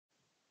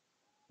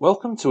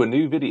Welcome to a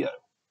new video.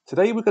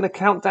 Today we're going to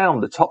count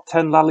down the top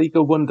 10 La Liga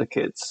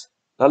Wonderkids.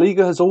 La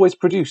Liga has always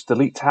produced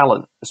elite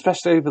talent,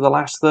 especially over the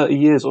last 30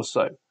 years or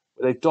so,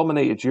 where they've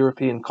dominated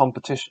European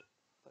competition.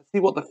 Let's see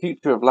what the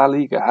future of La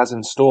Liga has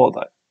in store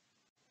though.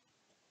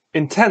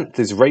 In 10th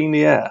is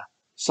Rainier,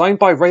 signed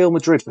by Real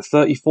Madrid for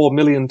 $34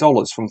 million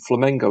from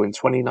Flamengo in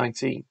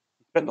 2019.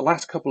 He spent the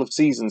last couple of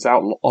seasons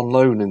out on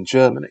loan in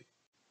Germany.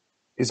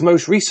 His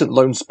most recent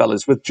loan spell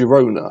is with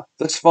Girona.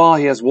 Thus far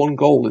he has 1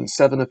 goal in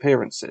 7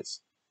 appearances.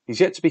 He's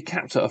yet to be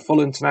capped at a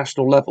full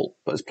international level,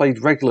 but has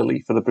played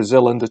regularly for the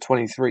Brazil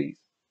under-23s.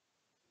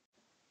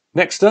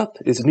 Next up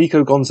is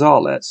Nico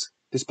Gonzalez.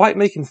 Despite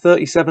making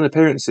 37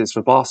 appearances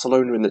for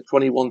Barcelona in the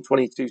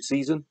 21-22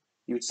 season,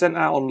 he was sent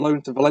out on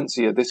loan to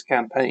Valencia this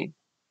campaign.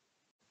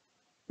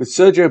 With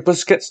Sergio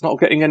Busquets not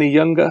getting any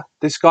younger,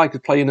 this guy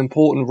could play an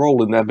important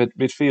role in their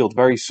midfield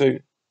very soon.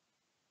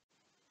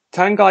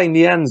 Tanguy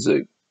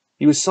Nianzou.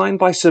 He was signed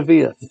by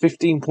Sevilla for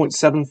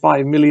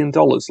 $15.75 million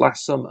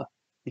last summer.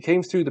 He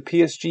came through the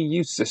PSG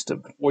youth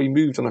system before he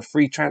moved on a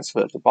free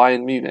transfer to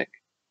Bayern Munich.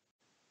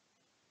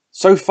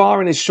 So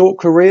far in his short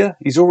career,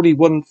 he's already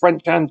won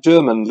French and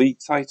German league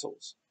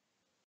titles.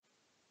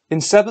 In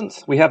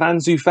 7th, we have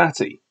Ansu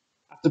Fati.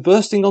 After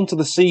bursting onto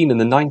the scene in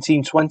the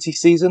 1920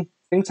 season,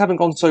 things haven't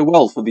gone so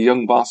well for the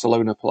young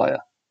Barcelona player.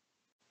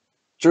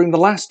 During the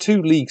last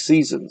 2 league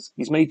seasons,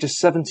 he's made just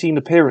 17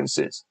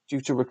 appearances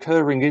due to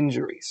recurring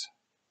injuries.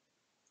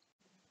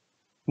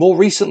 More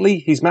recently,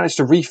 he's managed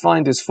to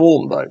re-find his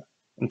form though,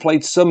 and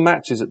played some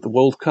matches at the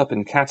World Cup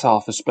in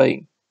Qatar for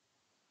Spain.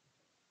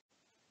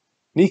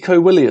 Nico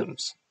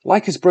Williams,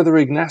 like his brother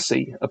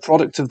Ignacy, a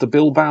product of the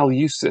Bilbao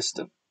youth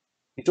system.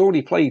 He's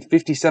already played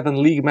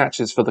 57 league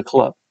matches for the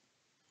club.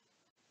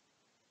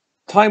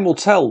 Time will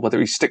tell whether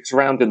he sticks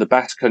around in the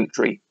Basque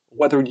Country, or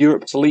whether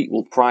Europe's elite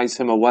will prize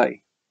him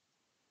away.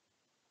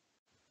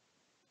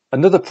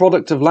 Another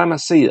product of La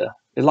Masia,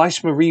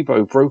 Elisha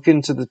Maribo broke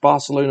into the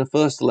Barcelona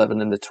first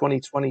 11 in the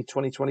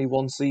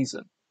 2020-2021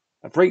 season.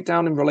 A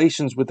breakdown in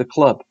relations with the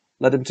club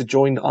led him to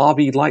join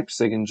RB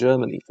Leipzig in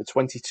Germany for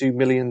 $22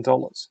 million.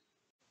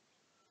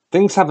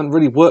 Things haven't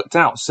really worked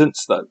out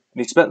since though, and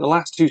he spent the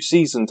last 2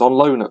 seasons on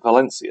loan at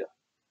Valencia.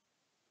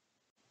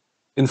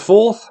 In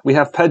 4th, we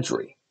have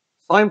Pedri.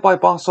 Signed by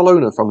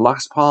Barcelona from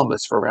Las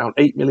Palmas for around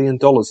 $8 million in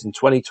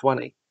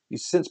 2020,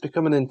 he's since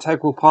become an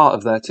integral part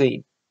of their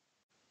team.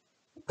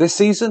 This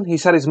season,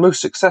 he's had his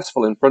most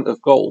successful in front of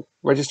goal,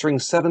 registering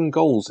 7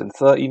 goals in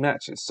 30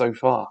 matches so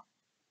far.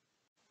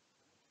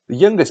 The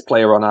youngest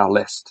player on our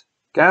list,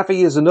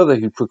 Gavi, is another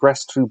who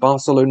progressed through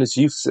Barcelona's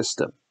youth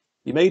system.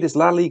 He made his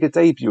La Liga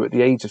debut at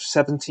the age of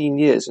 17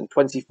 years and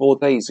 24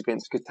 days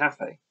against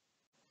Getafe.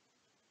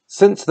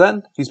 Since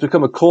then, he's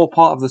become a core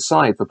part of the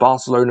side for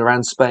Barcelona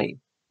and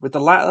Spain. With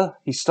the latter,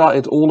 he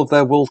started all of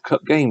their World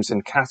Cup games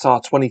in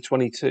Qatar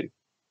 2022.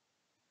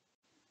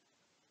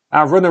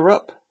 Our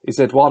runner-up is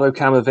Eduardo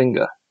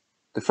Camavinga.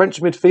 The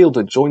French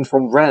midfielder joined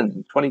from Rennes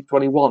in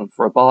 2021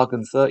 for a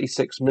bargain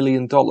 $36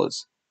 million.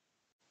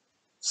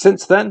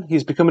 Since then,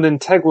 he's become an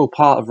integral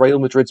part of Real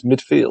Madrid's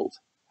midfield,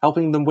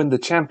 helping them win the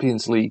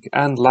Champions League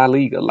and La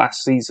Liga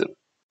last season.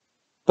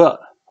 But,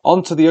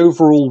 on to the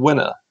overall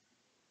winner.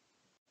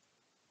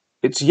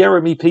 It's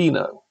Yeremy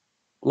Pino.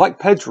 Like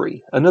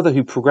Pedri, another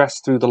who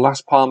progressed through the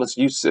Las Palmas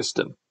youth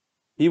system,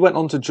 he went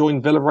on to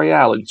join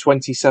Villarreal in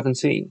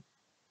 2017.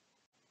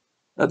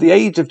 At the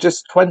age of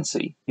just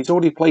 20, he's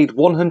already played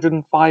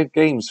 105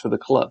 games for the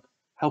club,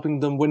 helping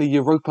them win a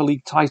Europa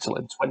League title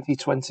in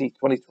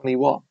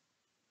 2020-2021.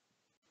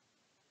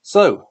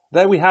 So,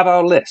 there we have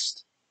our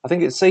list. I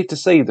think it's safe to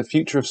say the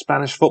future of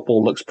Spanish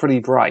football looks pretty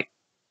bright.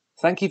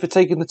 Thank you for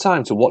taking the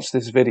time to watch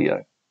this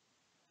video.